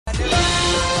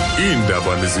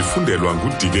Iindaba nizifundelwa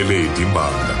ngudikeledi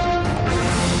imbanga.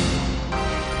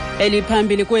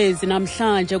 Eliphambili kwezi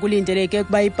namhlanje kulindeleke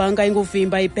ukuba ibhanka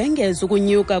enguvimba ibhengeze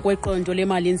ukunyuka kweqondo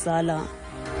lemali-nzala.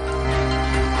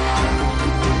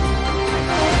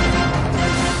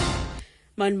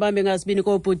 Manibambe ngasibini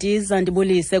kobhutiza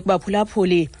ndibulise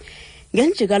kubaphulaphuli.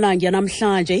 Ngenjikalanga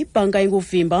yanamhlanje ibhanka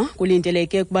enguvimba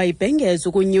kulindeleke ukuba ibhengeze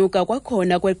ukunyuka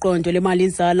kwakhona kweqondo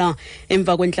lemali-nzala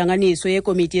emva kwentlanganiso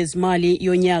yekomiti yezimali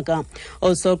yonyaka.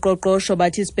 Osoqoqosho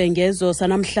bathi isibhengezo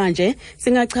sanamhlanje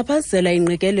singachaphazela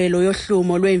ingqikelelo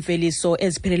yohlumo lweemveliso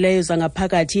ezipheleleyo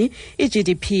zangaphakathi,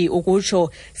 i-GDP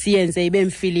ukutsho, siyenze ibe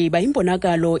mfiliba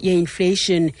imbonakalo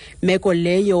ye-inflation, meko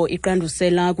leyo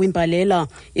iqandusela kwimbalela,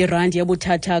 irandi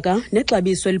yebuthathaka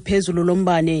nexabiso eliphezulu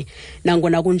lombane.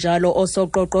 Nangona kunjalo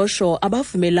osoqoqosho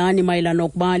abavumelani mayelana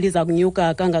nokuba liza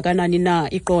kunyuka kangakanani na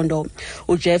iqondo.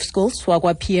 uJeff Schools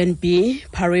wakwa-PNB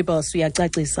Paribas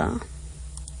uyacacisa.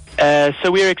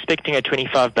 So we're expecting a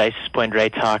 25 basis point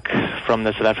rate hike from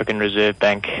the South African Reserve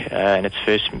Bank in its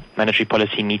first monetary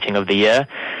policy meeting of the year.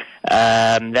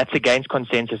 That's against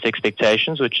consensus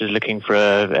expectations, which is looking for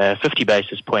a 50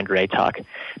 basis point rate hike.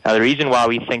 Now, the reason why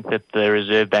we think that the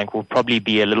Reserve Bank will probably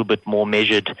be a little bit more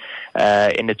measured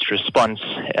in its response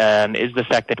is the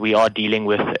fact that we are dealing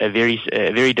with a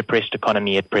very depressed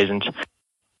economy at present.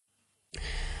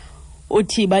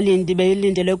 Uthi balindi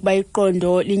belindele ukuba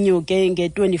iqondo linyuke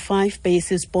nge-25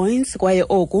 basis points kwaye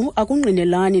oku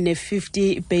akungqinelani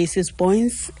ne-50 basis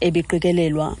points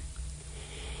ebiqikelelwa.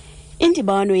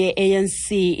 Indibano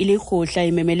ye-ANC iligudla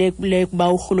imemele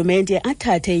ukuba urhulumente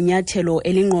athathe inyathelo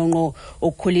elingqongqo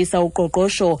ukukhulisa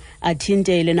uqoqosho,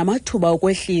 athintele namathuba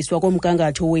okwehliswa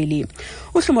komgangatho weli.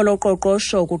 Uhlumo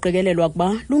loqoqosho kuqikelelwa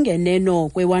ukuba lungeneno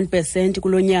kwe-1%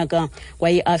 kulo nyaka,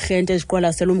 kwaye ii-arhente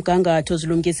eziqwalasela umgangatho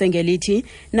zilumkise ngelithi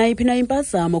nayiphi na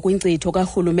impazamo kwinkcitho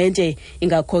karhulumente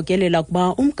ingakhokelela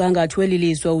ukuba umgangatho weli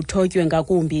lizwe uthotywe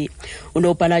ngakumbi.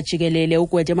 Unobhala jikelele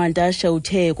uGwede Mantashe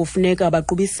uthe kufuneka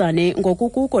baqubisane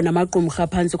ngokukuko namaqumrha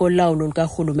phantsi kolawulo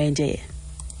lukarhulumente.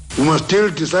 We must deal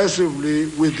decisively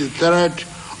with the threat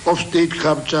of state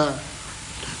capture,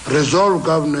 resolve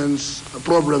governance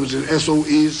problems in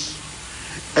SOEs,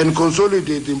 and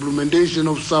consolidate the implementation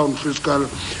of sound fiscal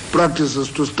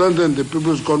practices to strengthen the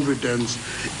people's confidence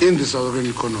in the Southern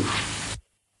economy.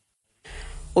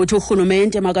 Uthi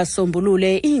urhulumente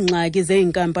makasombulule iingxaki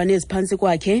zeenkampani eziphantsi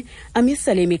kwakhe,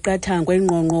 amisele imiqathango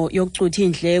engqongqo yokucutha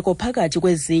iindleko phakathi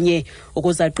kwezinye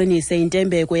ukuze aqinise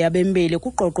intembeko yabembeli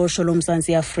kuqoqosho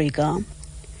loMzantsi Afrika.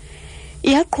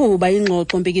 Iyaqhuba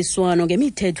ingxoxo-mpikiswano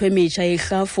ngemithetho emitsha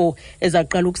yerhafu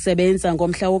ezaqala ukusebenza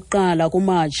ngomhla wokuqala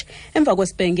kuMatshi emva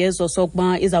kwesibhengezo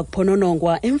sokuba iza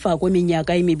kuphononongwa emva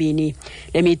kweminyaka emibini.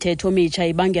 Le mithetho mitsha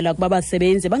ibangela ukuba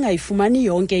abasebenzi bangayifumani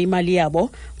yonke imali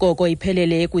yabo, koko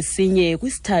iphelele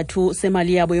kwisithathu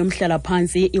semali yabo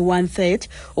yomhlala-phantsi, i-1/3,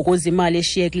 ukuze imali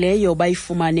eshiyekileyo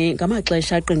bayifumane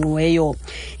ngamaxesha aqingqiweyo.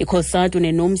 ICOSATU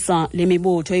neNUMSA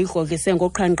lemibutho igrogrise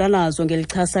ngoqhankqalazo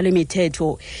ngelichasa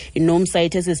lemithetho. INUMSA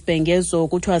sayithe sisibhengezo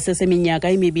kuthiwa seseminyaka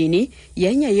emibini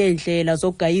yenye yeendlela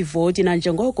zokugaya ivoti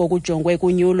nanjengoko kujongwe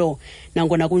kunyulo.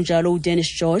 Nangona kunjalo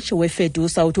uDennis George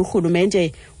weFedusa uthi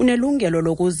urhulumente unelungelo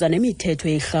lokuza nemithetho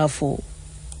yerhafu.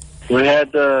 We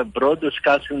had broad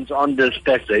discussions on this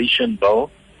taxation bill,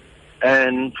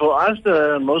 and for us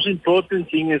the most important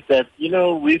thing is that,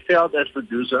 we felt as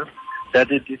producer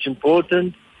that it is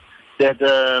important that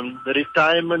the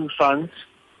retirement funds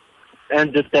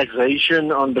and the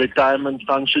taxation on retirement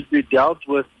funds should be dealt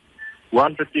with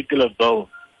one particular bill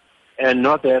and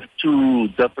not have two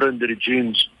different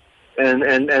regimes.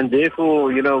 And therefore,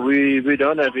 we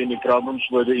don't have any problems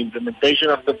with the implementation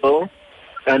of the bill,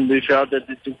 and we felt that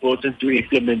it's important to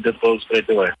implement the bill straight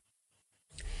away.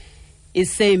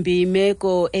 Isembi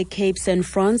imeko eCape St.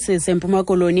 Francis empuma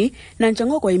koloni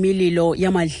nanjengoko imililo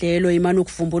yamadlelo imana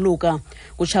ukuvumbuluka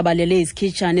kutshabalele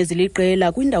izikhitshana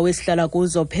eziliqela kwindawo esihlala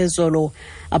kuzo phezolo.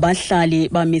 Abahlali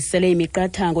bamisele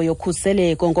imiqathango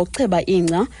yokhuseleko ngokucheba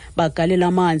ingca, bagalela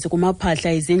amanzi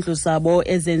kumaphahla izindlu zabo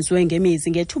ezenziwe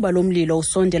ngemizi ngethuba lomlilo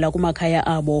usondela kumakhaya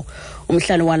abo.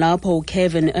 Umhlali walapho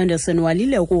uKevin Anderson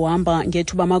walile ukuhamba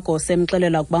ngethuba amagosa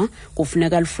emxelela ukuba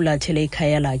kufuneka lifulathele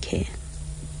ikhaya lakhe.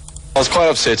 It was quite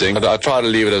upsetting. I tried to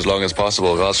leave it as long as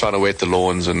possible. I was trying to wet the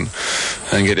lawns and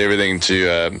get everything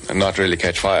to not really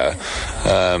catch fire.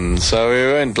 So we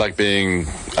weren't being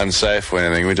unsafe or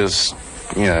anything. We just,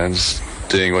 just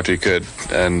doing what we could.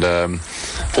 And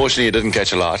fortunately it didn't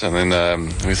catch a lot. And then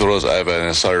we thought it was over and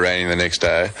it started raining the next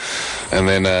day. And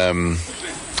then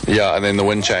and then the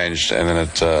wind changed, and then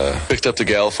it picked up the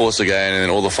gale force again, and then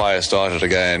all the fire started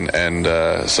again, and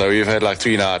so we've had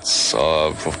 3 nights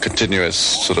of continuous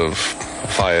sort of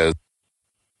fires.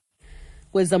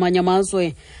 Kwezamanye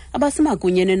amazwe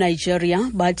abasemagunyeni eNigeria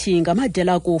bathi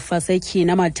ngamadela kufa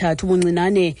setyhini amathathu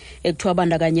ubuncinane ekuthiwa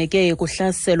bandakanyeke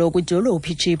kuhlaselo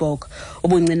kwidolophu iChibok.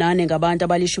 Ubuncinane ngabantu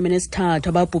abali-13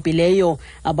 ababhubhileyo,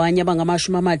 abanye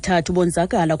abangama-30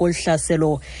 bonzakala kolu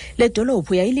hlaselo. Le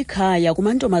dolophu yayilikhaya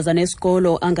kumantombazana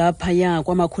esikolo angaphaya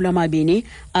kwama200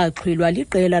 axhwilwa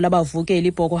liqela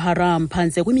labavukeli Boko Haram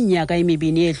phantse kwiminyaka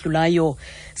emibini edlulayo.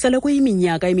 Sele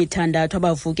kuyiminyaka emithandathu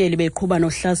abavukeli beqhuba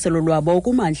nohlaselo lwabo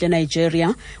kumantla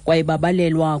eNigeria kwaye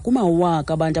babalelwa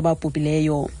kumawaka abantu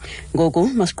ababhubhileyo. Ngoku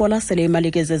masiqwalasele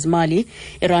imali yezimali.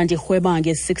 Irandi irhweba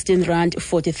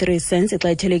nge-R16.43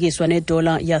 xa ithelekiswa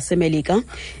nedola yaseMelika,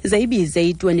 ize ibize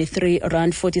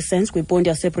i-R23.40 kwiponti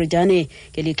yaseBritane,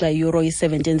 ngelixa euro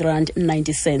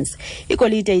i-R17.90.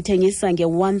 Ikolide ithengisa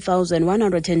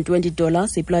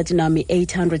nge-$1,120, iplatinum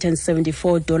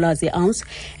 $874 i-ounce,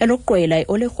 elokuqwela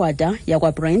iolehwada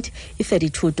yakwaBrent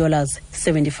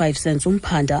i-$32.75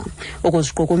 umphanda.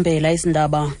 Ukuziqukumbela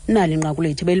izindaba nali nqaku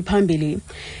lethu beliphambili.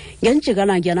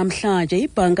 Ngenjikalanga yanamhlanje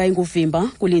ibhanka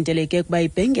enguvimba kulindeleke ukuba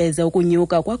ibhengeze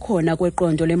ukunyuka kwakhona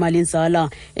kweqondo lemali-nzala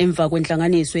emva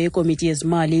kwentlanganiso yekomiti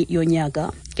yezimali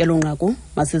yonyaka. Ngelo nqaku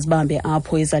masizibambe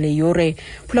apho izale yure.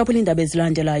 Phulaphula iindaba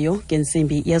ezilandelayo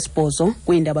ngentsimbi yesibhozo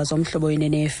kwiindaba zomhlobo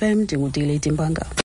wenene FM. NdinguDileti Mbanga.